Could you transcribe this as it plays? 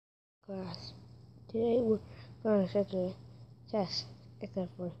class. Today we're going to set a test,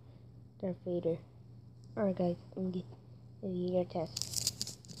 except for Darth Vader. Alright guys, I'm gonna give you your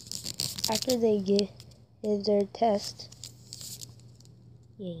test. After they give their test,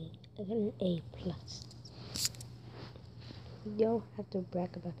 yay, I got an A+. You don't have to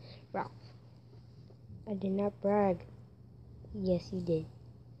brag about Ralph. I did not brag. Yes, you did.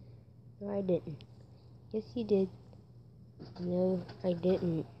 No, I didn't. Yes, you did. No, I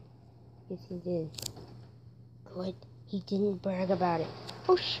didn't. Yes, you did. Good. He didn't brag about it.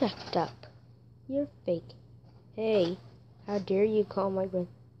 Oh, shut up. You're fake. Hey, how dare you call my friend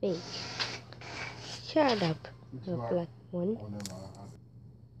fake? Shut up, you black one.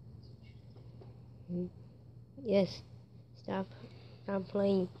 Yes. Stop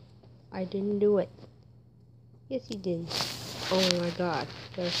playing. I didn't do it. Yes, you did. Oh my God.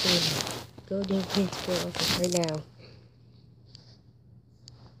 Go to the principal office right now.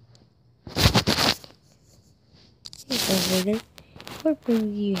 Hey, Vader. What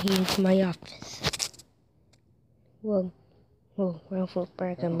brings you here to my office? Well, Ralph was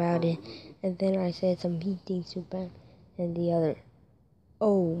bragging about it, and then I said some mean things to Ben and the other.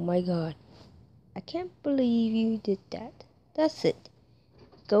 Oh my God. I can't believe you did that. That's it.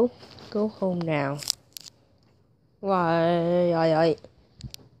 Go home now. Why?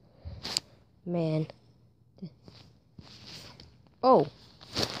 Man. Oh.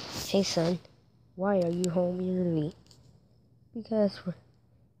 Hey son. Why are you home early? Because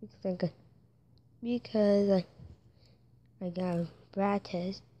I got a bad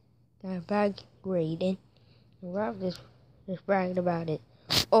test, got a bad grade, and Rob just bragged about it.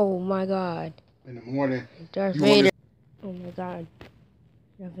 Oh my God. In the morning. Darth Vader. Oh my God.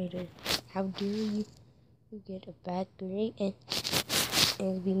 Darth Vader. How dare you get a bad grade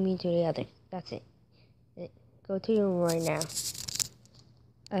and be mean to the others. That's it. Go to your room right now.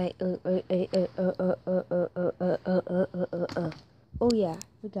 Oh yeah,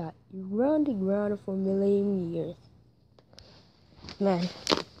 forgot. You run the ground for a million years. Man,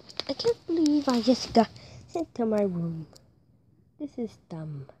 I can't believe I just got sent to my room. This is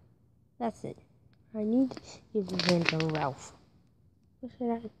dumb. That's it. I need to give revenge to Ralph. What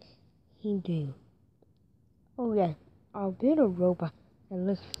should he do? Oh yeah, I'll build a robot that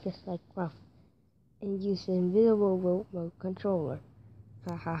looks just like Ralph and use the invisible remote controller.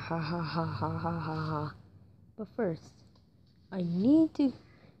 Ha ha ha ha ha ha ha ha ha. But first, I need to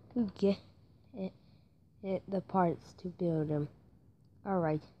get the parts to build them.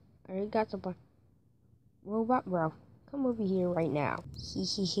 Alright, I already got some parts. Robot Ralph, come over here right now.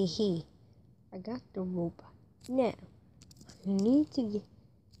 He. I got the robot. Now, I need to get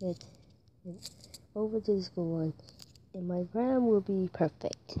it over to the school and my plan will be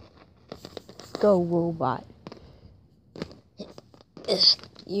perfect. Go, robot.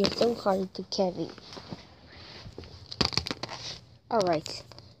 You're so hard to carry. Alright,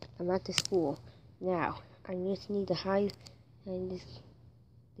 I'm at the school. Now, I just need to hide in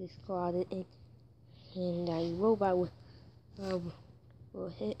this closet and a robot will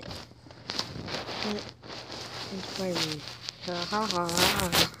hit and fire me. Ha ha ha ha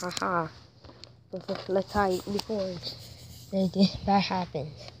ha ha. But let's hide before that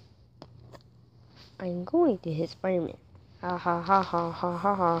happens. I'm going to hit Spider-Man. Ha ha ha ha ha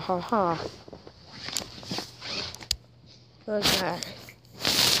ha ha ha ha. Look at that.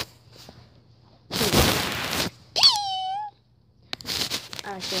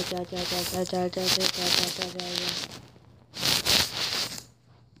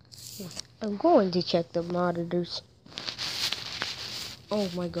 I'm going to check the monitors. Oh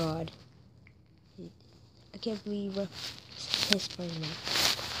my God. I can't believe his Spider-Man.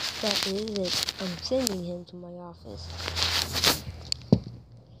 That is it. I'm sending him to my office.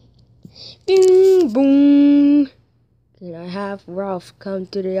 Bing boom. Can I have Ralph come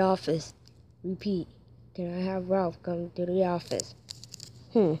to the office? Repeat. Can I have Ralph come to the office?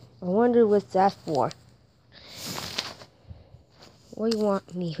 I wonder what's that for. What do you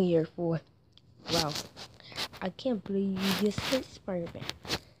want me here for, Ralph? I can't believe you just hit Spider-Man.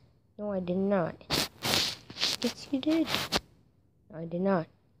 No, I did not. Yes, you did. No, I did not.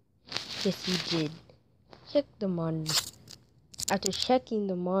 Yes, you did. Check the monitors. After checking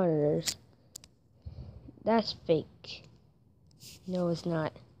the monitors, that's fake. No, it's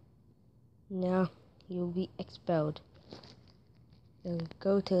not. Now you'll be expelled. Then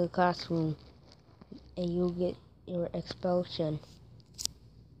go to the classroom and you'll get your expulsion.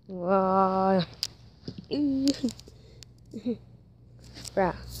 Ralph,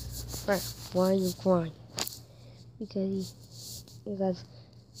 why are you crying? Because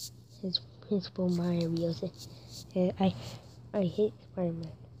his principal Mario said, I hate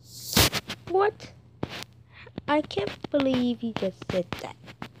Spider-Man. What? I can't believe you just said that.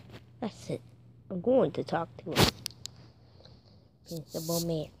 That's it. I'm going to talk to him. Principal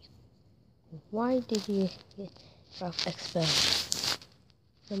Mary. Why did you get expelled?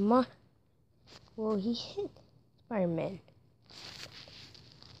 Well, he hit Spider-Man.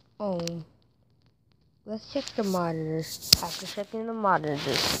 Oh, let's check the monitors. After checking the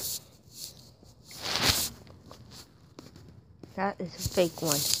monitors, that is a fake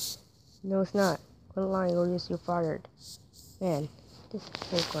one. No, it's not. Quit lying or you're fired. Man, this is a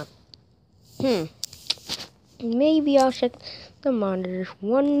fake one. Maybe I'll check the monitors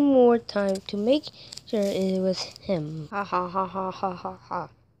one more time to make sure it was him. Ha ha ha ha ha ha ha.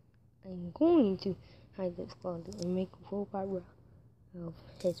 I'm going to hide this closet and make a robot of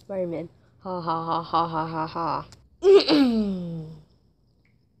his Spider-Man. Ha ha ha ha ha ha ha.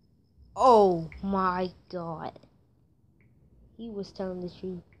 Oh my god. He was telling the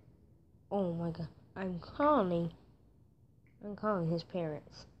truth. Oh my god. I'm calling his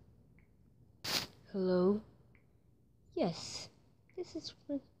parents. Hello? Yes. This is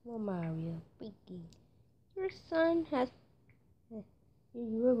Principal Mario speaking. Your son has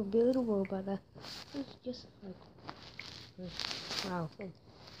you're a little robot that is just like wow and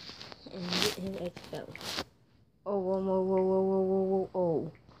get him expelled. Oh whoa whoa whoa whoa whoa whoa whoa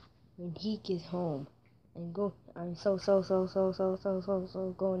oh. When he gets home and go I'm so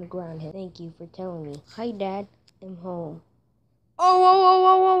going to ground him. Thank you for telling me. Hi Dad, I'm home. Oh whoa whoa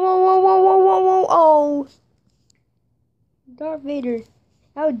whoa whoa whoa whoa whoa whoa whoa oh Darth Vader,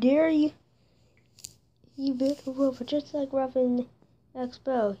 how dare you? You built a robot just like Robin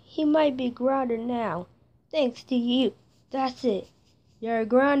expelled. He might be grounded now. Thanks to you. That's it. You're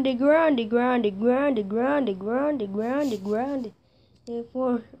grounded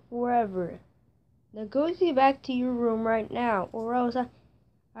for forever. Now go see back to your room right now, or else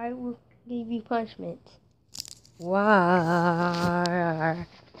I will give you punishment. Why?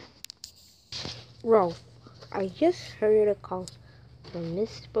 Rolf, I just heard a call from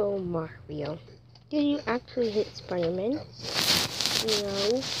Miss Bo Mario. Did you actually hit Spider-Man?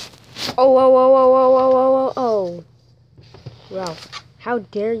 No. Oh, oh. Ralph, how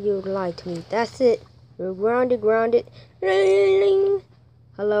dare you lie to me? That's it. You're grounded.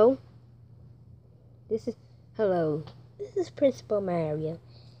 Hello? This is Principal Mario.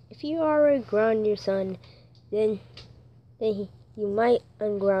 If you already ground your son, then you might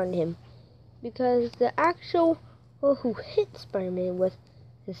unground him. Because the actual who hit Spider-Man was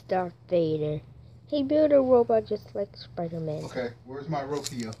his Darth Vader. He built a robot just like Spider-Man. Okay, where's my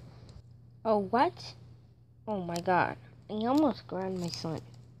ropio? Oh, what? Oh my god. I almost grounded my son.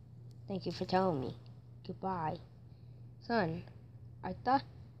 Thank you for telling me. Goodbye. Son, I thought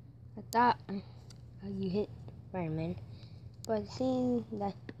you hit Spider-Man, but it seems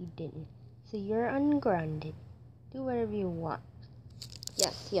that you didn't. So you're ungrounded. Do whatever you want.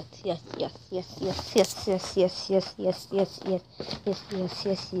 Yes.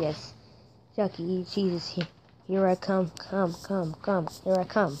 Chucky, Jesus, here I come. Here I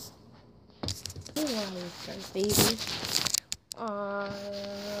come. Baby. Why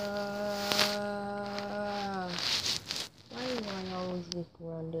do I always get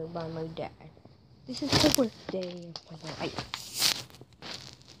grounded by my dad? This is the worst day of my life.